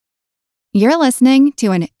You're listening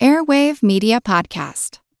to an Airwave Media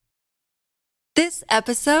Podcast. This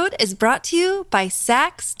episode is brought to you by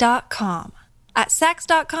Sax.com. At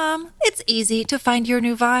Sax.com, it's easy to find your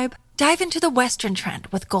new vibe. Dive into the Western trend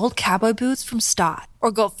with gold cowboy boots from Stott,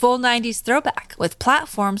 or go full 90s throwback with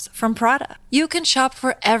platforms from Prada. You can shop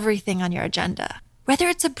for everything on your agenda, whether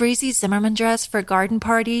it's a breezy Zimmermann dress for a garden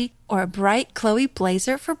party or a bright Chloe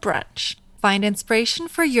blazer for brunch. Find inspiration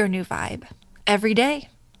for your new vibe every day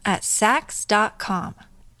at Sax.com.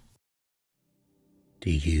 Do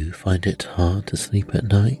you find it hard to sleep at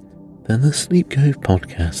night? Then the Sleep Cove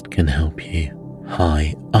podcast can help you.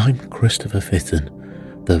 Hi, I'm Christopher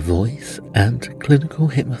Fitton, the voice and clinical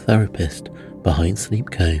hypnotherapist behind Sleep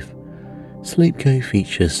Cove. Sleep Cove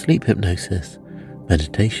features sleep hypnosis,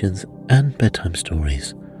 meditations, and bedtime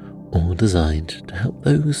stories, all designed to help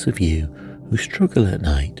those of you who struggle at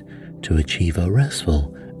night to achieve a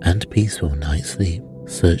restful and peaceful night's sleep.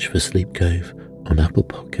 Search for Sleep Cove on Apple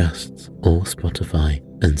Podcasts or Spotify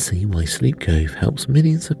and see why Sleep Cove helps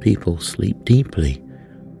millions of people sleep deeply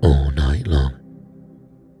all night long.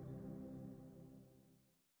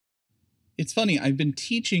 It's funny, I've been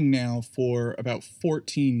teaching now for about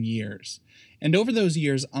 14 years. And over those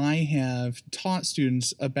years, I have taught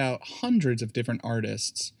students about hundreds of different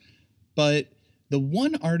artists. But the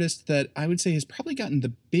one artist that I would say has probably gotten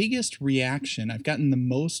the biggest reaction, I've gotten the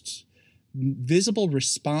most visible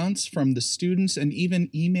response from the students and even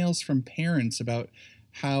emails from parents about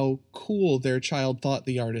how cool their child thought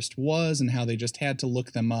the artist was and how they just had to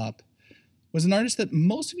look them up, was an artist that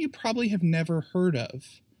most of you probably have never heard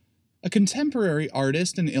of. A contemporary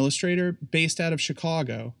artist and illustrator based out of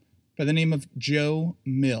Chicago by the name of Joe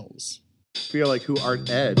Mills. I feel like Who Art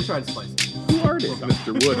Ed. We'll try to spice it. Who Art Ed?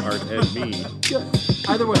 Mr. Wood Art Ed me. Good.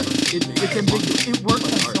 Either way, it's ambiguous. It works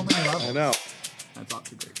on so many levels. I know. That's off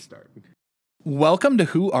to a great start. Welcome to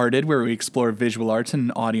Who Arted, where we explore visual arts in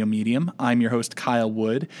an audio medium. I'm your host, Kyle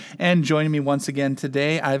Wood, and joining me once again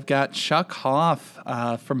today, I've got Chuck Hoff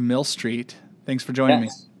from Mill Street. Thanks for joining me.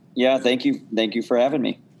 Yeah, thank you. Thank you for having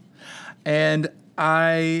me. And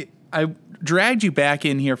I dragged you back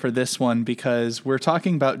in here for this one because we're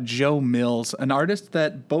talking about Joe Mills, an artist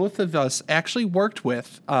that both of us actually worked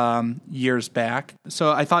with years back.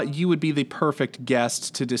 So I thought you would be the perfect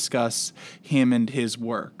guest to discuss him and his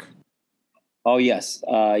work. Oh, yes.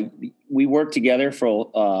 We worked together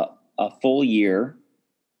for a full year,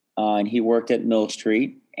 and he worked at Mill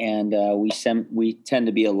Street, and we tend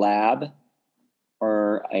to be a lab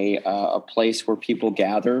or a place where people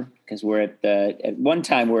gather, because we're at one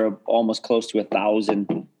time we're almost close to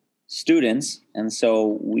 1,000 students, and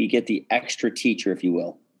so we get the extra teacher, if you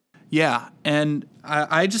will. Yeah, and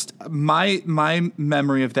I just my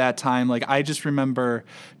memory of that time, like I just remember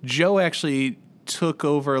Joe actually took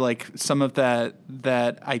over like some of that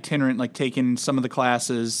itinerant, like taking some of the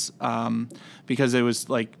classes because it was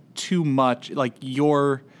like too much. Like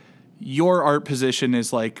your art position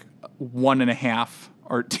is like 1.5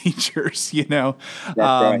 art teachers, you know. That's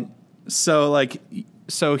right.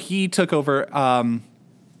 So he took over.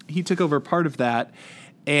 He took over part of that,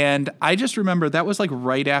 and I just remember that was like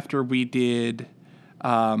right after we did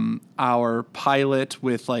our pilot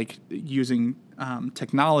with like using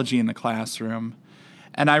technology in the classroom.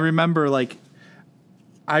 And I remember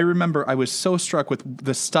I was so struck with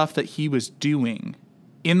the stuff that he was doing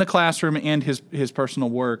in the classroom and his personal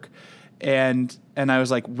work. And I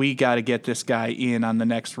was like, we got to get this guy in on the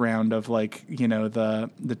next round of like, you know,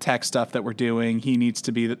 the tech stuff that we're doing. He needs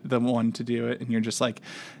to be the one to do it. And you're just like,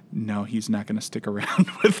 no, he's not going to stick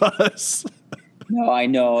around with us. No, I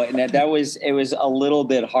know. And it was a little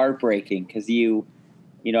bit heartbreaking because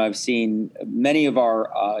you know, I've seen many of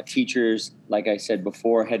our teachers, like I said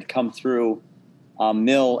before, had come through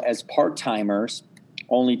Mill as part-timers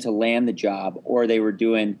only to land the job, or they were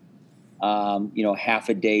doing, half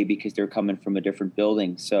a day because they're coming from a different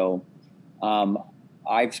building. So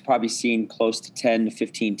I've probably seen close to 10 to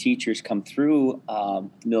 15 teachers come through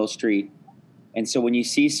Mill Street. And so when you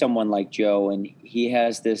see someone like Joe and he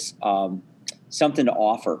has this something to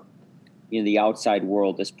offer in the outside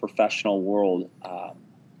world, this professional world,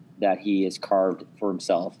 that he has carved for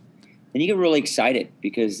himself, and you get really excited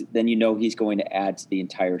because then you know he's going to add to the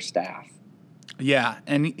entire staff. Yeah,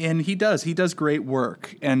 and he does great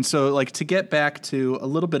work. And so like to get back to a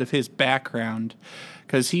little bit of his background,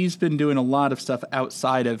 because he's been doing a lot of stuff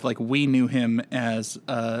outside of like we knew him as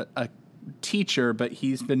a teacher, but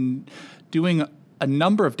he's been doing a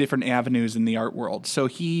number of different avenues in the art world. So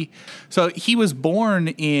he was born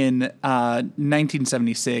in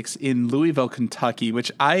 1976 in Louisville, Kentucky,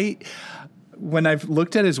 which when I've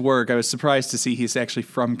looked at his work, I was surprised to see he's actually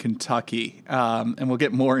from Kentucky. And we'll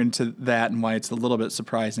get more into that and why it's a little bit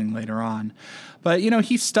surprising later on. But,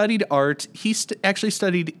 he studied art. He actually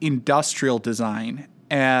studied industrial design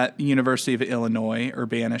at the University of Illinois,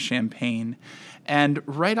 Urbana-Champaign. And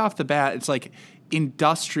right off the bat, it's like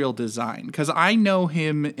industrial design. Because I know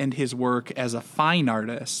him and his work as a fine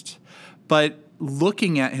artist, but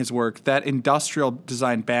looking at his work, that industrial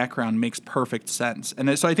design background makes perfect sense.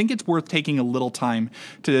 And so I think it's worth taking a little time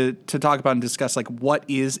to talk about and discuss like what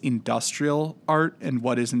is industrial art and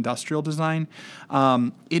what is industrial design.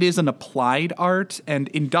 It is an applied art, and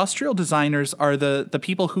industrial designers are the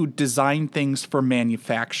people who design things for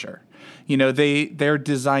manufacture. They're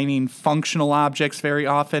designing functional objects very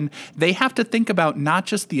often. They have to think about not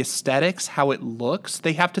just the aesthetics, how it looks.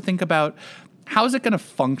 They have to think about how is it going to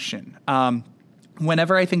function.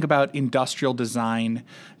 Whenever I think about industrial design,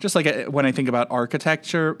 just like when I think about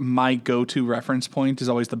architecture, my go-to reference point is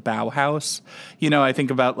always the Bauhaus. I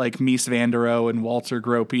think about like Mies van der Rohe and Walter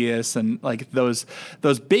Gropius and like those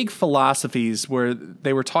big philosophies where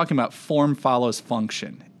they were talking about form follows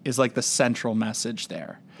function is like the central message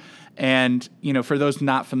there. And, for those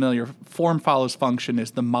not familiar, form follows function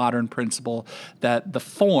is the modern principle that the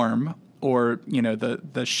form or,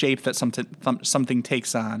 the shape that something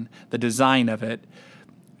takes on, the design of it,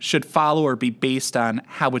 should follow or be based on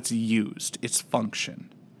how it's used, its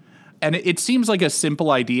function. And it seems like a simple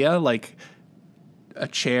idea, like a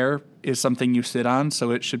chair is something you sit on, so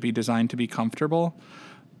it should be designed to be comfortable.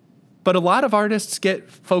 But a lot of artists get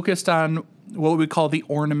focused on what we call the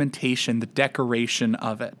ornamentation, the decoration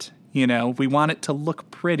of it. We want it to look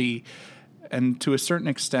pretty, and to a certain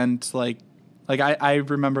extent, like I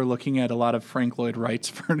remember looking at a lot of Frank Lloyd Wright's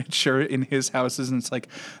furniture in his houses, and it's like,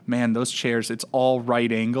 man, those chairs, it's all right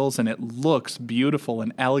angles, and it looks beautiful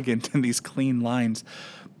and elegant in these clean lines.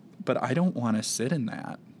 But I don't want to sit in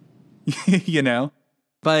that,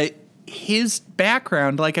 But his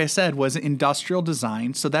background, like I said, was industrial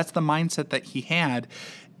design, so that's the mindset that he had.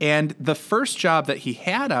 And the first job that he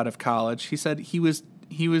had out of college, he said he was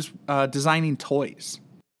designing toys.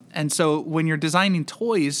 And so when you're designing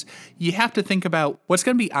toys, you have to think about what's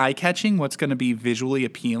going to be eye-catching, what's going to be visually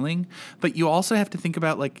appealing, but you also have to think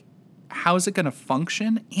about, like, how is it going to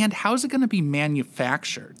function and how is it going to be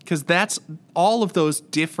manufactured? Because that's all of those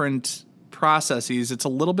different processes. It's a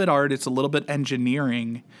little bit art, it's a little bit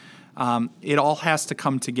engineering. It all has to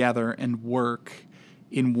come together and work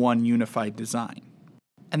in one unified design.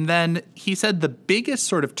 And then he said the biggest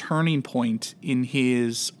sort of turning point in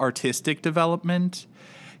his artistic development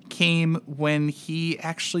came when he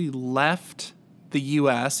actually left the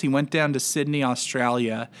U.S. He went down to Sydney,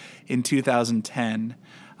 Australia in 2010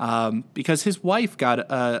 because his wife got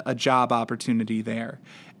a job opportunity there.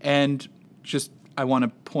 And just I want to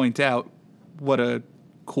point out what a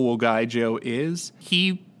cool guy Joe is.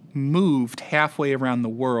 He moved halfway around the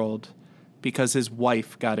world because his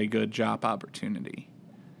wife got a good job opportunity.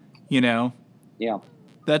 Yeah.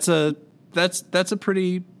 That's a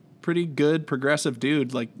pretty good progressive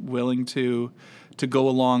dude, like willing to go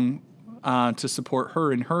along to support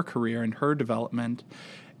her in her career and her development.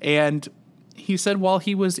 And he said while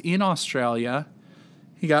he was in Australia,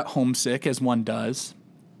 he got homesick, as one does.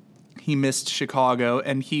 He missed Chicago,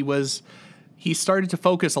 and he started to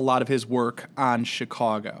focus a lot of his work on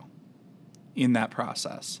Chicago in that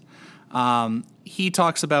process. He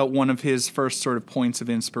talks about one of his first sort of points of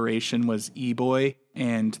inspiration was E-Boy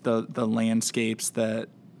and the landscapes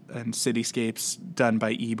and cityscapes done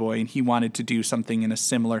by E-Boy, and he wanted to do something in a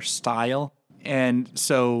similar style. And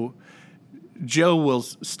so Joe will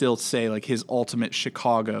still say like his ultimate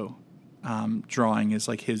Chicago drawing is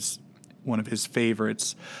like one of his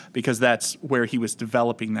favorites, because that's where he was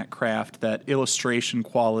developing that craft, that illustration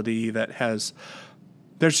quality that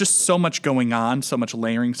there's just so much going on, so much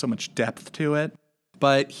layering, so much depth to it.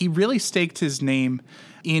 But he really staked his name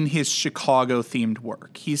in his Chicago-themed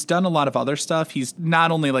work. He's done a lot of other stuff. He's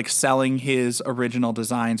not only like selling his original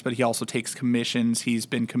designs, but he also takes commissions. He's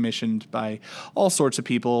been commissioned by all sorts of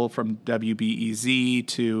people, from WBEZ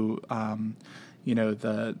to,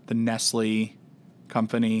 the Nestle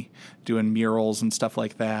company, doing murals and stuff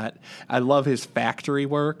like that. I love his factory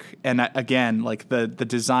work. And again, like the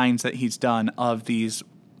designs that he's done of these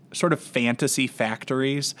sort of fantasy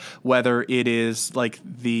factories, whether it is like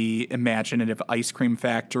the imaginative ice cream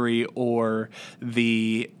factory or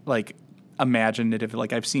the like imaginative,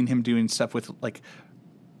 like I've seen him doing stuff with like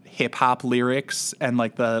hip hop lyrics and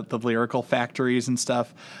like the lyrical factories and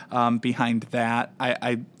stuff behind that.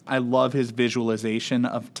 I love his visualization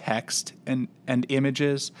of text and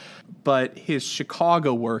images, but his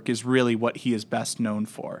Chicago work is really what he is best known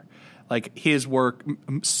for. like his work,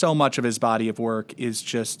 so much of his body of work is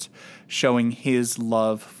just showing his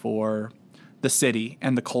love for the city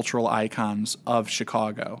and the cultural icons of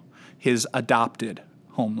Chicago, his adopted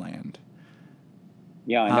homeland.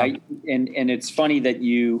 Yeah, and it's funny that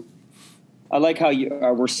I like how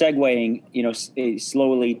we're segueing,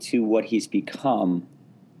 slowly to what he's become,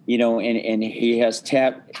 and he has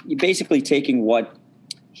basically taking what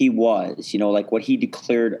he was, like what he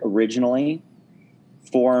declared originally,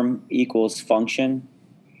 form equals function,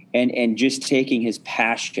 and just taking his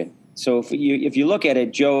passion. So if you look at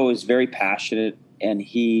it, Joe is very passionate, and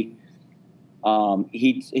he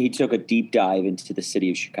took a deep dive into the city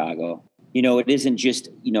of Chicago. It isn't just,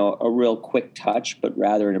 a real quick touch, but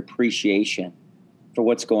rather an appreciation for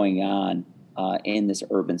what's going on in this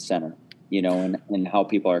urban center, and how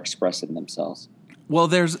people are expressing themselves. Well,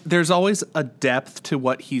 there's always a depth to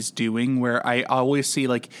what he's doing where I always see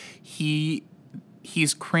like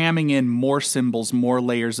he's cramming in more symbols, more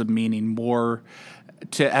layers of meaning, more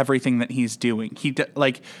to everything that he's doing.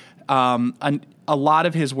 A lot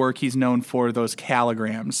of his work, he's known for those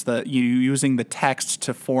calligrams, using the text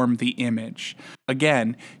to form the image.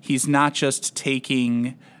 Again, he's not just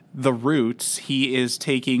taking the roots, he is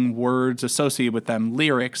taking words associated with them,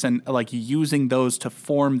 lyrics, and like using those to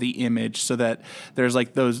form the image so that there's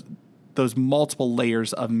like those multiple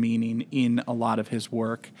layers of meaning in a lot of his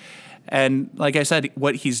work. And like I said,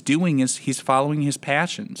 what he's doing is he's following his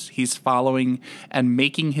passions. He's following and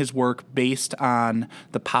making his work based on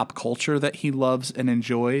the pop culture that he loves and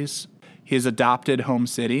enjoys. His adopted home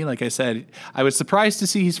city, like I said, I was surprised to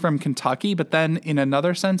see he's from Kentucky, but then in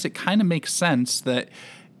another sense, it kind of makes sense that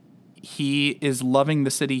he is loving the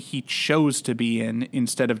city he chose to be in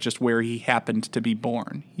instead of just where he happened to be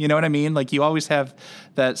born. You know what I mean? Like you always have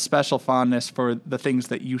that special fondness for the things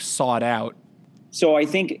that you sought out. So I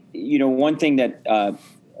think, one thing that,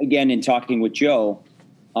 again, in talking with Joe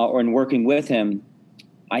or in working with him,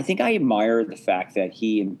 I think I admire the fact that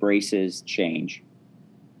he embraces change.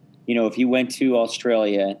 If he went to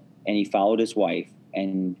Australia and he followed his wife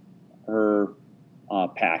and her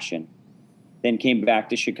passion, then came back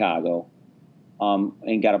to Chicago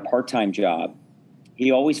and got a part-time job,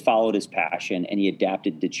 he always followed his passion and he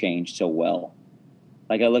adapted to change so well.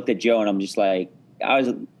 Like I looked at Joe and I'm just like, I was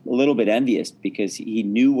a little bit envious because he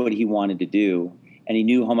knew what he wanted to do and he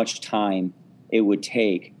knew how much time it would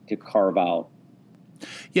take to carve out.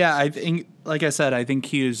 Yeah, I think, like I said, I think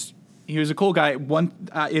he was a cool guy.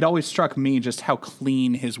 It always struck me just how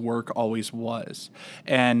clean his work always was.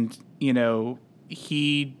 And,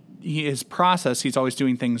 his process, he's always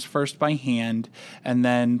doing things first by hand and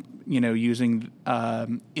then, using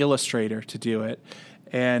Illustrator to do it.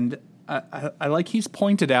 And I like he's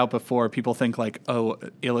pointed out before, people think like, oh,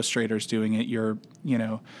 Illustrator's doing it. You're,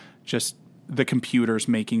 just the computer's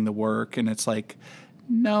making the work. And it's like,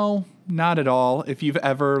 no, not at all. If you've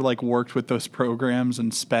ever like worked with those programs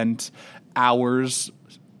and spent hours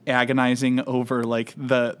agonizing over like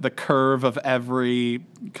the curve of every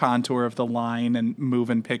contour of the line and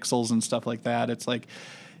moving pixels and stuff like that, it's like,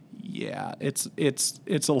 yeah, it's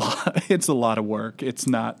a lot. It's a lot of work. It's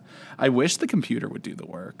not, I wish the computer would do the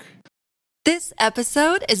work. This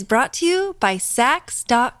episode is brought to you by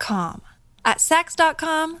Sax.com. At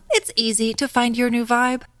Sax.com, it's easy to find your new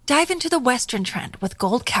vibe. Dive into the Western trend with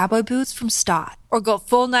gold cowboy boots from Stott, or go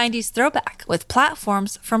full 90s throwback with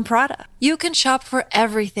platforms from Prada. You can shop for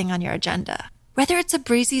everything on your agenda, whether it's a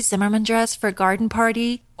breezy Zimmermann dress for a garden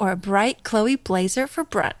party or a bright Chloe blazer for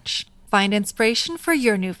brunch. Find inspiration for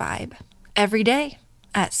your new vibe every day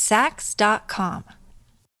at Sax.com.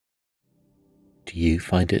 Do you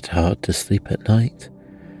find it hard to sleep at night?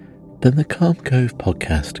 Then the Calm Cove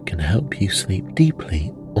podcast can help you sleep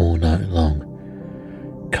deeply all night long.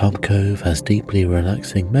 Calm Cove has deeply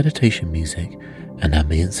relaxing meditation music and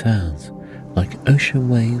ambient sounds like ocean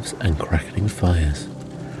waves and crackling fires.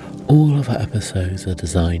 All of our episodes are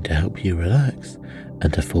designed to help you relax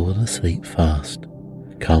and to fall asleep fast.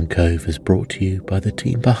 Calm Cove is brought to you by the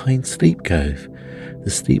team behind Sleep Cove, the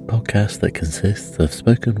sleep podcast that consists of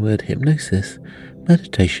spoken word hypnosis,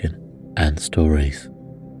 meditation, and stories.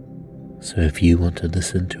 So if you want to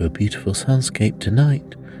listen to a beautiful soundscape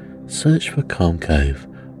tonight, search for Calm Cove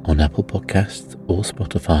on Apple Podcasts or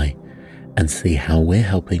Spotify and see how we're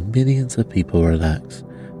helping millions of people relax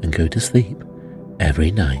and go to sleep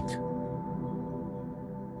every night.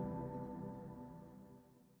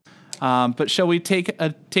 But shall we take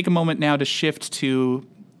a moment now to shift to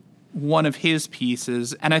one of his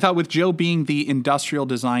pieces? And I thought with Joe being the industrial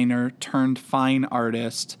designer turned fine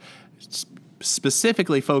artist,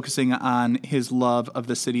 specifically focusing on his love of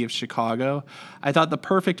the city of Chicago. I thought the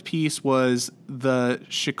perfect piece was the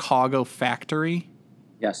Chicago factory.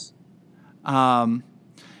 Yes. And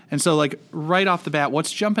so, like, right off the bat,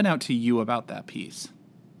 what's jumping out to you about that piece?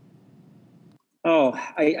 Oh,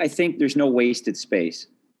 I think there's no wasted space.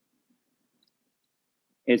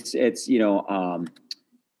 It's it's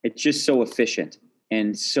just so efficient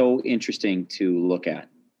and so interesting to look at.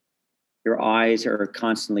 Your eyes are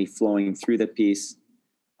constantly flowing through the piece.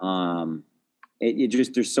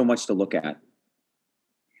 There's so much to look at,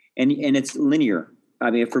 and it's linear.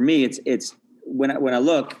 I mean, for me, it's when I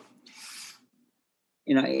look,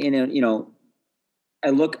 I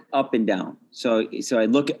look up and down. So I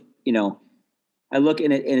look, I look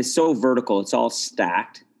and it's so vertical. It's all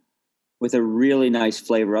stacked with a really nice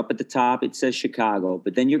flavor. Up at the top, it says Chicago,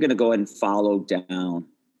 but then you're going to go ahead and follow down.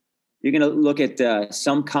 You're going to look at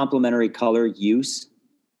some complementary color use,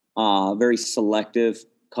 very selective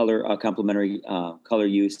complementary color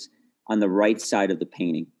use on the right side of the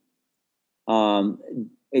painting.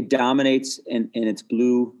 It dominates in its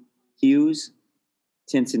blue hues,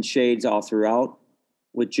 tints and shades all throughout,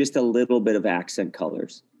 with just a little bit of accent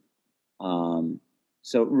colors.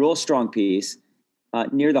 So real strong piece.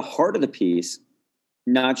 Near the heart of the piece,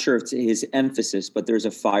 not sure if it's his emphasis, but there's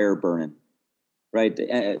a fire burning. Right,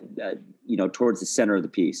 towards the center of the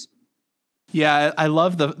piece. Yeah, I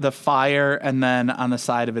love the fire, and then on the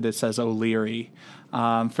side of it says O'Leary.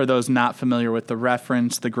 For those not familiar with the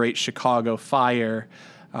reference, the Great Chicago Fire,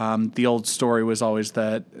 the old story was always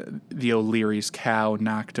that the O'Leary's cow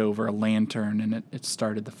knocked over a lantern, and it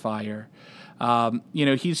started the fire.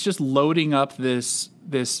 He's just loading up this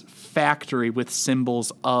factory with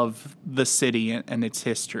symbols of the city and its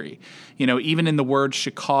history. Even in the word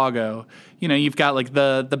Chicago, you've got like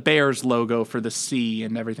the Bears logo for the C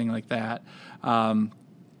and everything like that.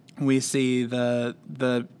 We see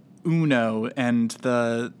the Uno and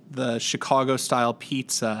the Chicago style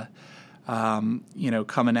pizza,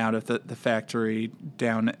 coming out of the factory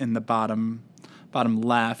down in the bottom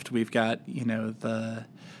left. We've got,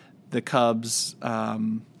 the Cubs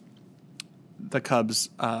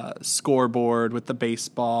scoreboard with the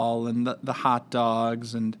baseball and the hot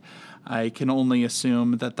dogs, and I can only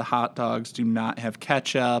assume that the hot dogs do not have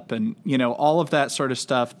ketchup, and all of that sort of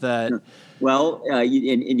stuff. That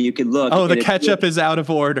you can look. Oh, the ketchup is out of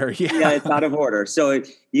order. Yeah, it's out of order. So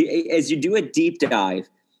as you do a deep dive,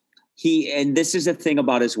 and this is a thing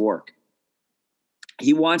about his work.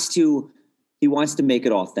 He wants to make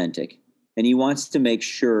it authentic. And he wants to make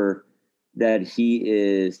sure that he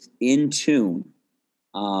is in tune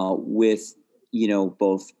with,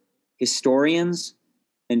 both historians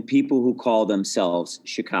and people who call themselves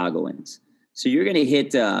Chicagoans. So you're going to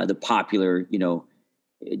hit the popular,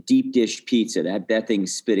 deep dish pizza. That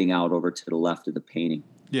thing's spitting out over to the left of the painting.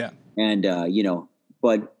 Yeah. And,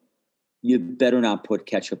 but you better not put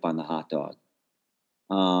ketchup on the hot dog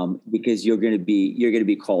because you're going to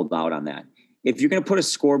be called out on that. If you're going to put a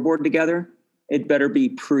scoreboard together, it better be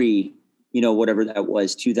pre, whatever that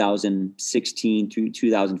was, 2016 to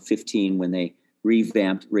 2015 when they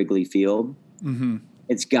revamped Wrigley Field. Mm-hmm.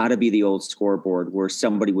 It's got to be the old scoreboard where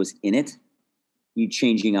somebody was in it, you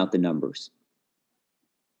changing out the numbers.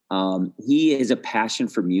 He has a passion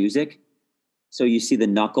for music. So you see the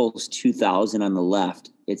Knuckles 2000 on the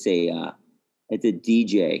left. It's a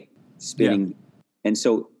DJ spinning. Yeah. And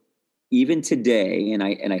so even today, and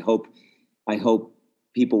I hope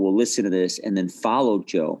people will listen to this and then follow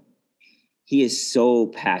Joe. He is so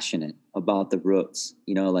passionate about the roots,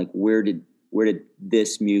 like where did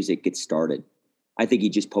this music get started? I think he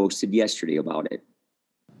just posted yesterday about it.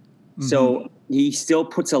 Mm-hmm. So he still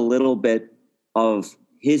puts a little bit of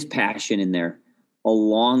his passion in there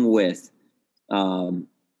along with, the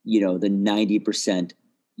 90%,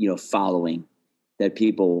 following that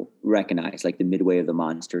people recognize, like the Midway of the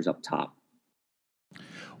Monsters up top.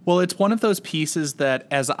 Well, it's one of those pieces that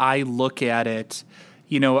as I look at it,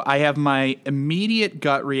 I have my immediate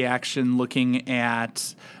gut reaction looking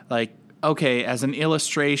at like, okay, as an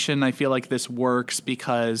illustration, I feel like this works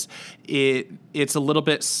because it's a little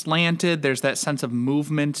bit slanted. There's that sense of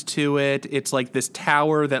movement to it. It's like this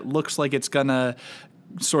tower that looks like it's gonna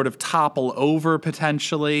sort of topple over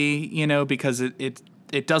potentially, because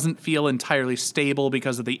it doesn't feel entirely stable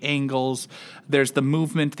because of the angles. There's the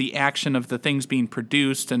movement, the action of the things being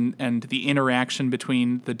produced and the interaction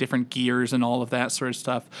between the different gears and all of that sort of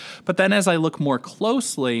stuff. But then as I look more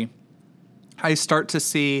closely, I start to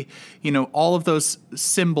see, all of those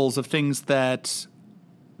symbols of things that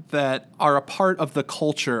that are a part of the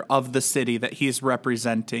culture of the city that he's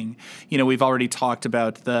representing. You know, we've already talked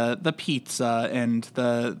about the pizza and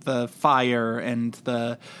the fire and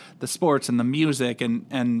the sports and the music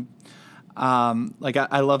and like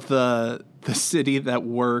I love the city that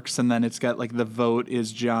works, and then it's got like the vote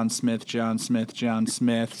is John Smith, John Smith, John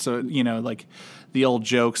Smith. So, you know, like the old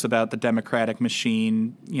jokes about the Democratic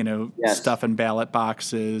machine, you know, Yes. stuff in ballot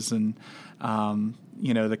boxes and,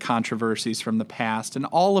 you know, the controversies from the past and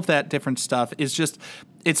all of that different stuff is just,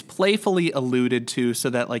 it's playfully alluded to so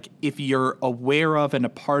that like if you're aware of and a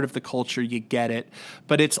part of the culture, you get it.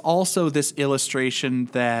 But it's also this illustration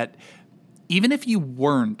that even if you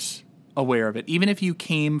weren't aware of it, even if you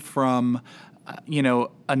came from, you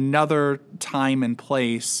know, another time and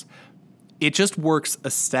place, it just works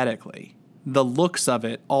aesthetically. The looks of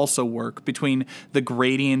it also work between the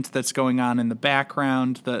gradient that's going on in the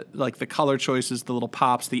background, the color choices, the little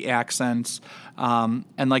pops, the accents.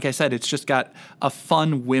 And like I said, it's just got a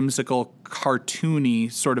fun, whimsical,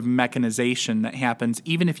 cartoony sort of mechanization that happens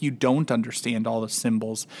even if you don't understand all the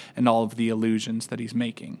symbols and all of the illusions that he's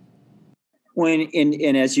making.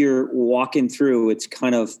 And as you're walking through, it's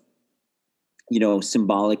kind of, you know,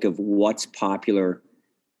 symbolic of what's popular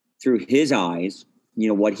through his eyes. You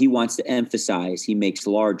know, what he wants to emphasize, he makes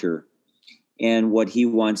larger, and what he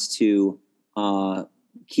wants to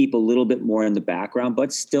keep a little bit more in the background,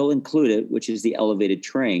 but still include it, which is the elevated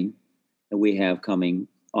train that we have coming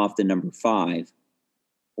off the number 5,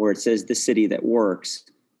 where it says the city that works.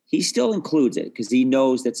 He still includes it because he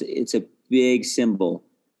knows that it's a big symbol,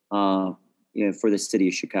 you know, for the city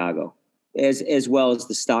of Chicago, as well as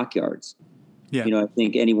the stockyards. Yeah. You know, I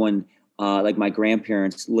think anyone like my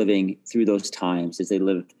grandparents living through those times as they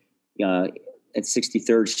lived at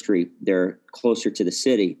 63rd Street, they're closer to the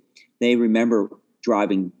city. They remember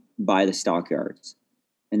driving by the stockyards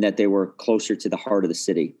and that they were closer to the heart of the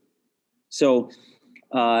city. So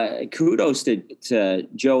kudos to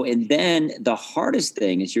Joe. And then the hardest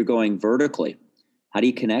thing is you're going vertically. How do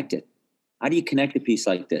you connect it? How do you connect a piece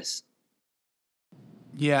like this?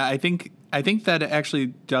 Yeah, I think that it actually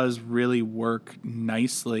does really work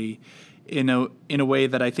nicely in a way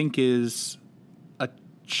that I think is a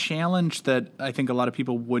challenge that I think a lot of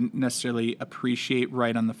people wouldn't necessarily appreciate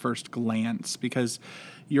right on the first glance, because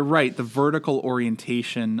you're right, the vertical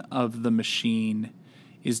orientation of the machine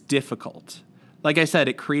is difficult. Like I said,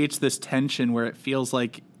 it creates this tension where it feels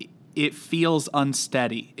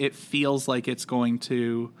unsteady. It feels like it's going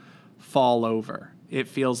to fall over. It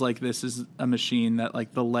feels like this is a machine that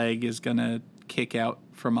like the leg is going to kick out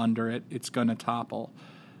from under it. It's going to topple.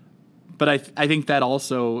 But I think that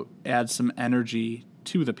also adds some energy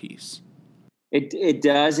to the piece. It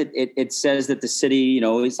does. It says that the city, you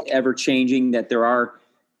know, is ever changing, that there are,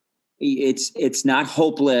 it's not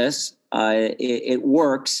hopeless. It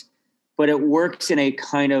works, but it works in a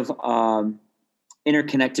kind of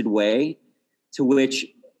interconnected way to which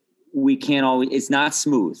we can't always, it's not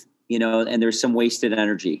smooth, you know, and there's some wasted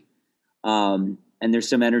energy. And there's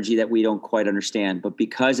some energy that we don't quite understand, but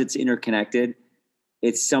because it's interconnected,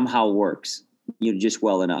 it somehow works, you know, just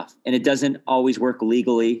well enough. And it doesn't always work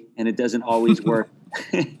legally, and it doesn't always work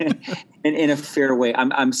in a fair way.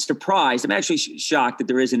 I'm surprised. I'm actually shocked that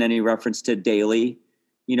there isn't any reference to Daley,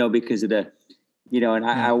 you know, because of the, you know, and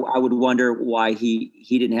I would wonder why he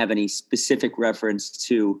didn't have any specific reference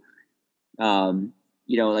to,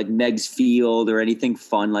 you know, like Meg's Field or anything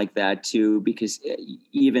fun like that too, because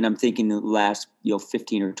even I'm thinking the last, you know,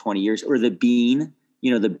 15 or 20 years, or the Bean,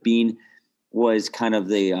 you know, the Bean was kind of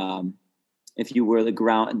the, if you were the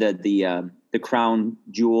crown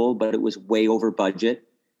jewel, but it was way over budget.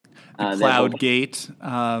 Cloud Gate,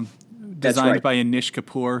 designed right. by Anish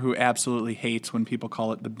Kapoor, who absolutely hates when people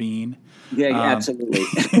call it the Bean. Yeah, absolutely.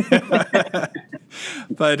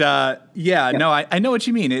 But yeah, no, I know what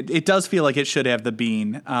you mean. It does feel like it should have the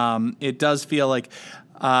Bean. It does feel like,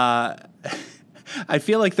 I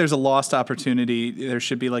feel like there's a lost opportunity. There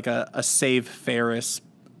should be like a Save Ferris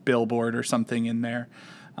billboard or something in there.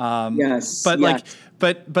 Yes. But yes.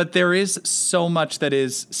 but there is so much that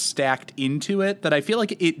is stacked into it that I feel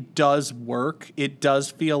like it does work. It does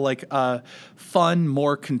feel like a fun,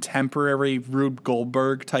 more contemporary Rube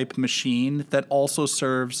Goldberg type machine that also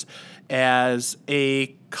serves as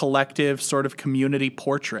a collective sort of community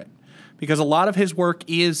portrait, because a lot of his work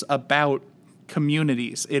is about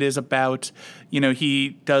communities. It is about, you know,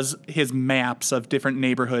 he does his maps of different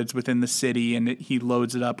neighborhoods within the city, and he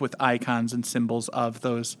loads it up with icons and symbols of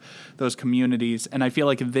those communities. And I feel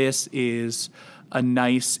like this is a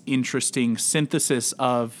nice, interesting synthesis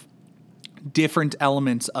of different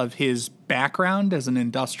elements of his background as an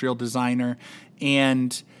industrial designer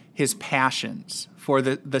and his passions for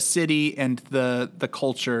the city and the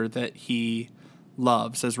culture that he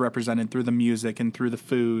loves, as represented through the music and through the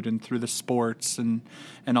food and through the sports and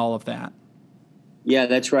all of that. Yeah,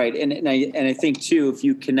 that's right. And I think too, if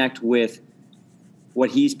you connect with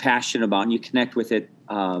what he's passionate about and you connect with it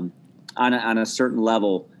on a certain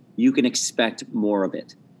level, you can expect more of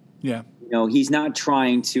it. Yeah. He's not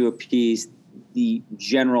trying to appease the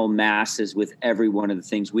general masses with every one of the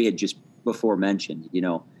things we had just before mentioned,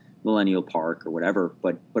 Millennial Park or whatever,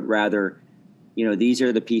 but rather, these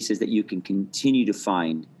are the pieces that you can continue to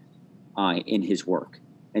find in his work,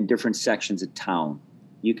 and different sections of town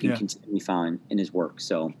you can continually find in his work.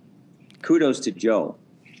 So kudos to Joe.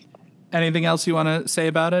 Anything else you want to say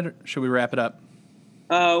about it, or should we wrap it up?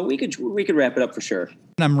 We could wrap it up for sure.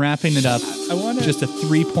 I'm wrapping it up. I want just a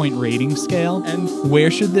 3-point rating scale. And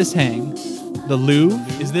where should this hang? The Louvre?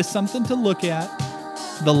 Is this something to look at?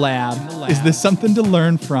 The lab? Is this something to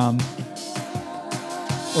learn from?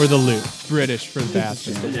 Or the Louvre? British for the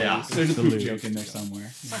bathroom. Yeah. There's a poop joke in there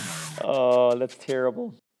somewhere. Oh, that's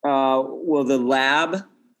terrible. Well, the lab,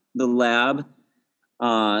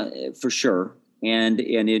 for sure. And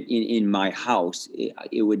in my house,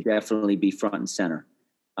 it would definitely be front and center.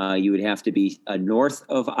 You would have to be north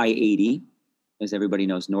of I-80, as everybody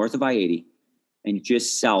knows, north of I-80, and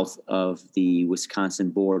just south of the Wisconsin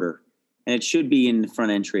border. And it should be in the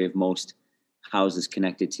front entry of most houses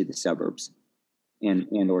connected to the suburbs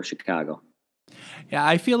and or Chicago. Yeah,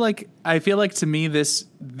 I feel like to me this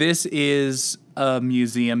is a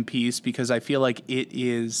museum piece, because I feel like it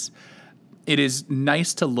is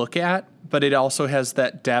nice to look at, but it also has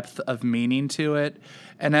that depth of meaning to it.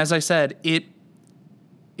 And as I said, it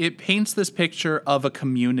paints this picture of a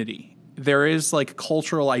community. There is like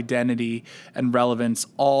cultural identity and relevance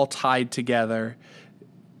all tied together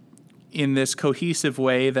in this cohesive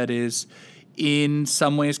way that is in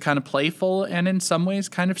some ways kind of playful and in some ways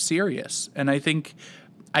kind of serious. And I think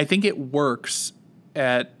it works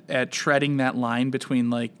at treading that line between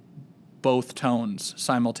like both tones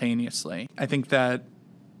simultaneously. I think that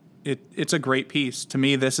it's a great piece. To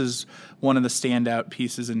me, this is one of the standout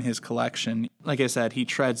pieces in his collection. Like I said, he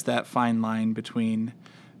treads that fine line between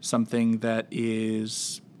something that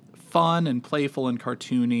is fun and playful and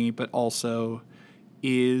cartoony, but also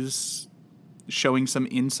is showing some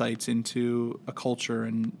insights into a culture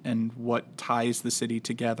and what ties the city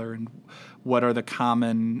together and what are the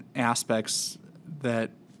common aspects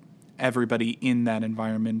that everybody in that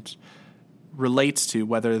environment relates to,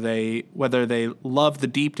 whether they love the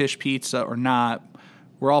deep dish pizza or not.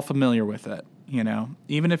 We're all familiar with it,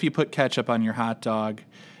 Even if you put ketchup on your hot dog,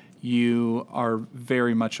 you are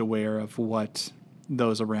very much aware of what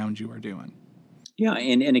those around you are doing. Yeah,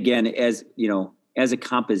 and again, as a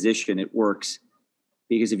composition, it works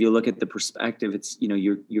because if you look at the perspective, it's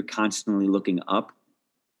you're constantly looking up,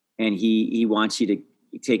 and he wants you to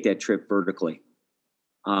take that trip vertically,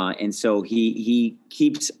 and so he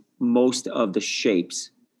keeps most of the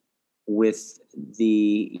shapes with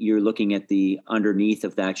you're looking at the underneath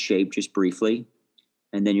of that shape just briefly,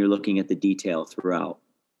 and then you're looking at the detail throughout.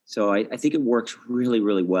 So I think it works really,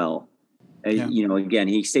 really well. Yeah. Again,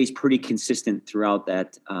 he stays pretty consistent throughout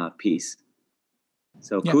that piece.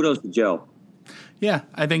 So kudos to Joe. Yeah,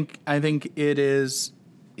 I think it's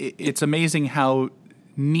amazing how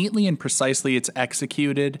neatly and precisely it's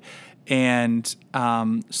executed, and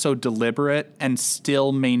so deliberate, and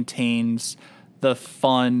still maintains the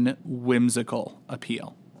fun, whimsical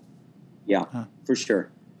appeal. Yeah, for sure.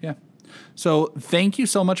 Yeah. So thank you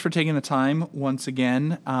so much for taking the time once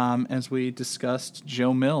again as we discussed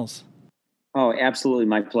Joe Mills. Oh, absolutely.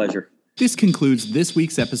 My pleasure. This concludes this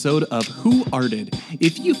week's episode of Who Arted.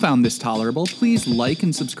 If you found this tolerable, please like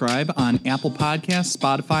and subscribe on Apple Podcasts,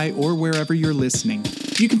 Spotify, or wherever you're listening.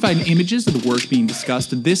 You can find images of the work being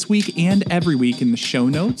discussed this week and every week in the show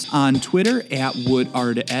notes, on Twitter at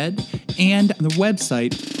WoodArtEd, and the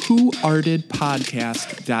website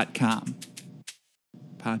whoartedpodcast.com.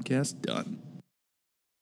 Podcast done.